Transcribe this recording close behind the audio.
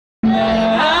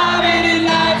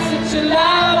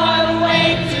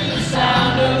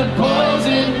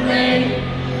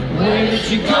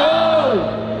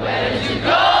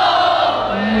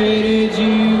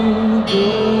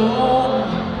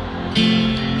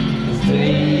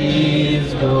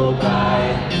go by.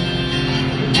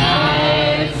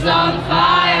 Nights on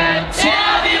fire,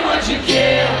 tell me what you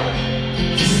kill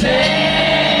to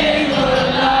save a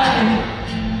life.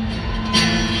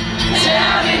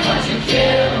 Tell me what you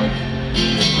kill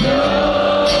to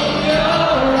prove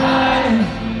you're right.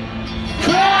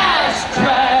 Crash,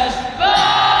 crash,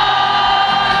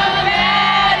 burn,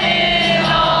 and it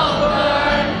all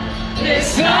burn. This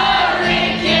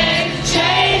hurricane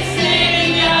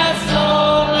chasing us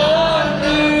all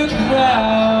over the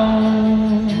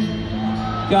ground.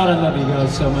 God, I love you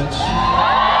guys so much.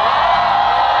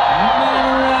 No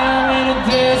matter how many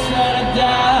days that I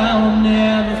die, I'll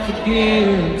never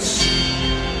forget.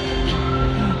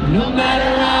 No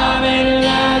matter how many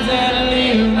lives that I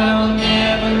live, I'll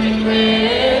never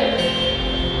regret.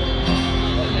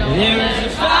 There is a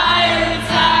fire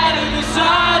inside of me,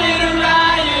 started a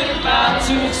riot, about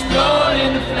to explode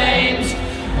in the flames.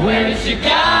 Where is your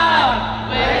God?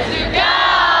 Where is your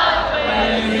God?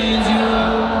 Where is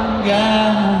your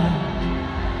God?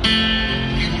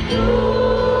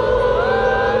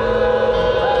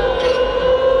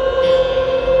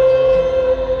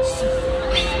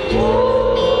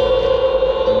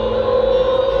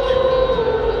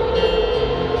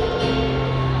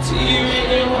 Do you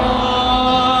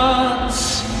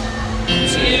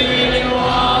really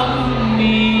want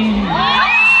me?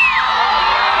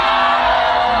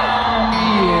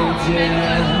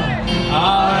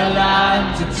 Our life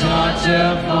to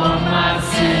torture.